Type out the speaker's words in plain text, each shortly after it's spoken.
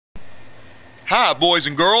Hi, boys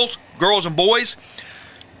and girls and boys.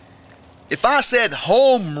 If I said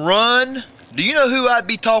home run, do you know who I'd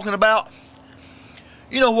be talking about?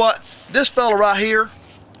 You know what? This fella right here,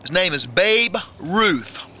 his name is Babe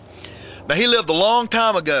Ruth. Now, he lived a long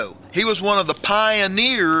time ago. He was one of the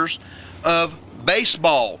pioneers of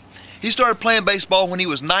baseball. He started playing baseball when he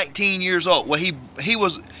was 19 years old. Well,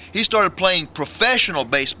 he started playing professional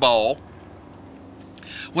baseball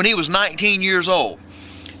when he was 19 years old.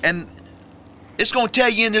 And it's going to tell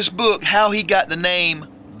you in this book how he got the name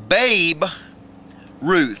Babe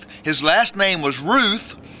Ruth. His last name was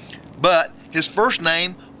Ruth, but his first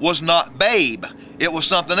name was not Babe. It was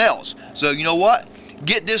something else. So you know what?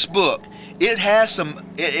 Get this book. It has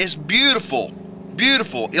it's beautiful,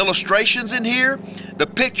 beautiful illustrations in here. The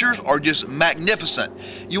pictures are just magnificent.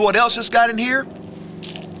 You know what else it's got in here?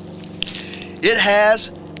 It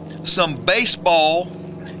has some baseball.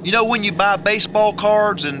 You know when you buy baseball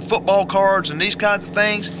cards and football cards and these kinds of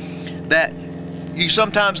things that you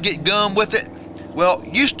sometimes get gum with it? Well,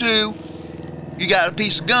 used to, you got a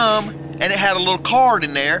piece of gum and it had a little card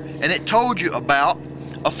in there and it told you about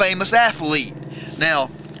a famous athlete. Now,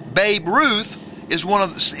 Babe Ruth is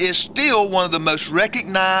still one of the most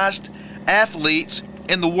recognized athletes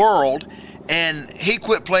in the world, and he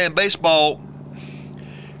quit playing baseball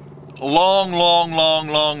a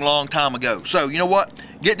long time ago. So, you know what?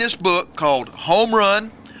 Get this book called Home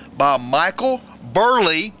Run by Michael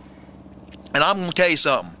Burley, and I'm going to tell you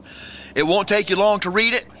something. It won't take you long to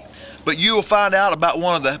read it, but you will find out about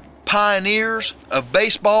one of the pioneers of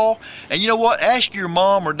baseball. And you know what? Ask your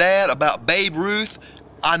mom or dad about Babe Ruth.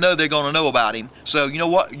 I know they're going to know about him. So you know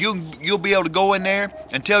what? You'll be able to go in there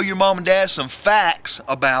and tell your mom and dad some facts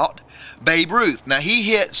about Babe Ruth. Now, he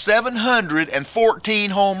hit 714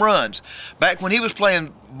 home runs. Back when he was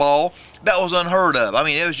playing ball, that was unheard of. I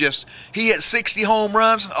mean, it was just, he hit 60 home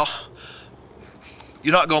runs. Oh,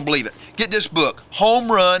 you're not going to believe it. Get this book,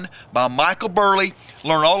 Home Run by Michael Burley.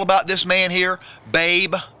 Learn all about this man here,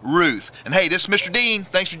 Babe Ruth. And hey, this is Mr. Deen.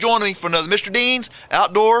 Thanks for joining me for another Mr. Deen's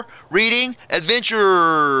Outdoor Reading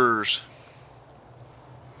Adventures.